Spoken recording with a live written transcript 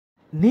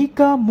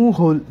Nika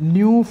Muhl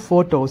new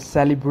photo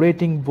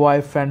celebrating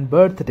boyfriend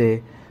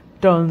birthday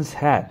turns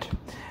head.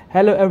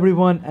 Hello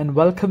everyone and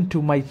welcome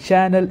to my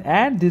channel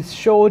and this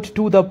short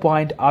to the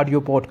point audio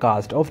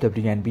podcast of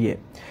WNBA.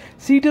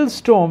 Seattle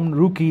Storm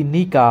rookie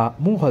Nika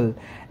Muhl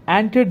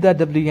entered the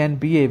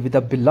WNBA with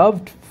a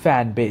beloved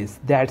fan base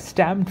that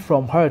stemmed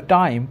from her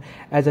time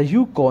as a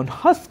Yukon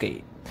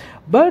Husky.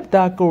 But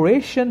the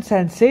Croatian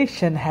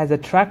sensation has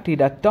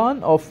attracted a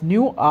ton of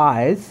new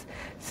eyes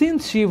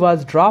since she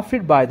was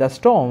drafted by the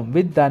Storm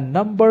with the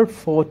number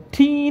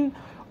 14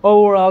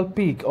 overall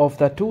pick of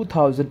the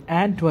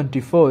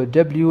 2024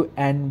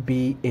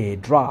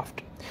 WNBA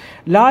draft,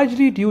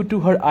 largely due to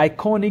her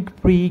iconic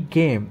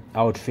pre-game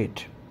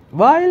outfit.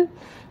 While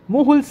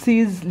Muhl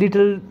sees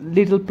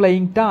little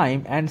playing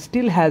time and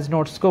still has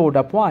not scored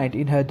a point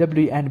in her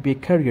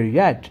WNBA career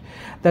yet,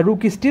 the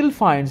rookie still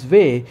finds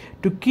way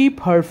to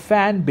keep her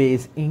fan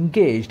base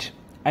engaged.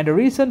 And a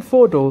recent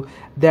photo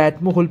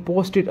that Muhl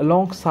posted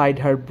alongside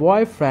her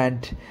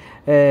boyfriend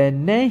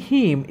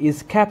Naheem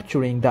is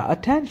capturing the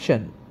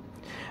attention.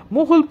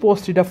 Muhl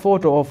posted a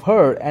photo of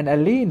her and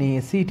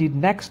Eleni seated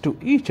next to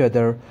each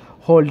other,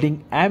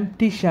 holding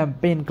empty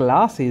champagne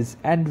glasses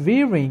and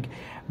wearing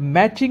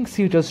matching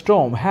Seattle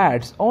Storm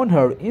hats on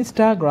her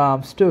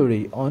Instagram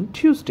story on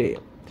Tuesday.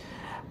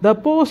 The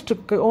post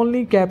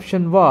only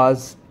caption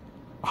was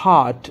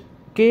heart,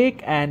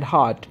 cake and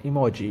heart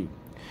emoji.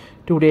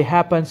 Today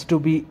happens to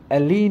be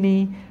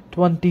Eleni's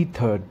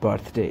 23rd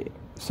birthday.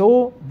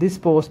 So this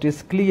post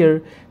is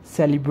clear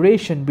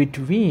celebration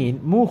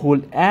between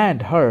Muhl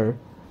and her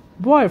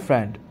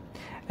boyfriend.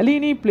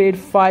 Eleni played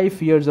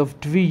 5 years of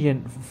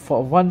Division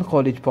I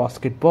college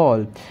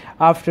basketball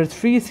after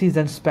 3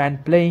 seasons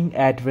spent playing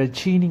at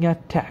Virginia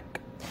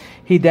Tech.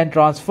 He then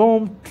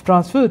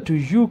transferred to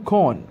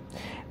Yukon,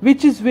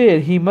 which is where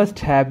he must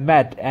have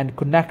met and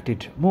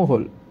connected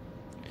Muhl.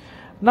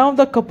 Now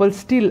the couple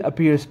still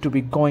appears to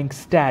be going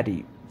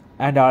steady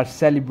and are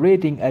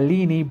celebrating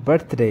Eleni's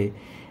birthday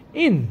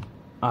in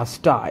a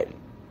style.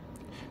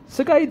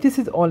 So guys, this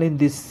is all in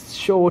this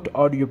short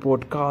audio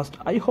podcast.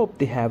 I hope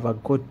they have a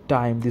good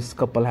time. This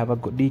couple have a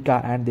good,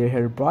 Nika and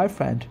her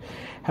boyfriend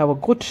have a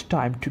good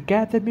time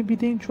together. Maybe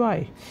they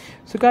enjoy.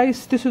 So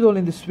guys, this is all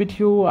in this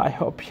video. I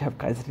hope you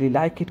guys really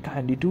like it.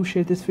 Kindly do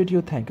share this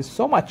video. Thank you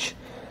so much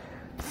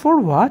for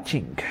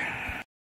watching.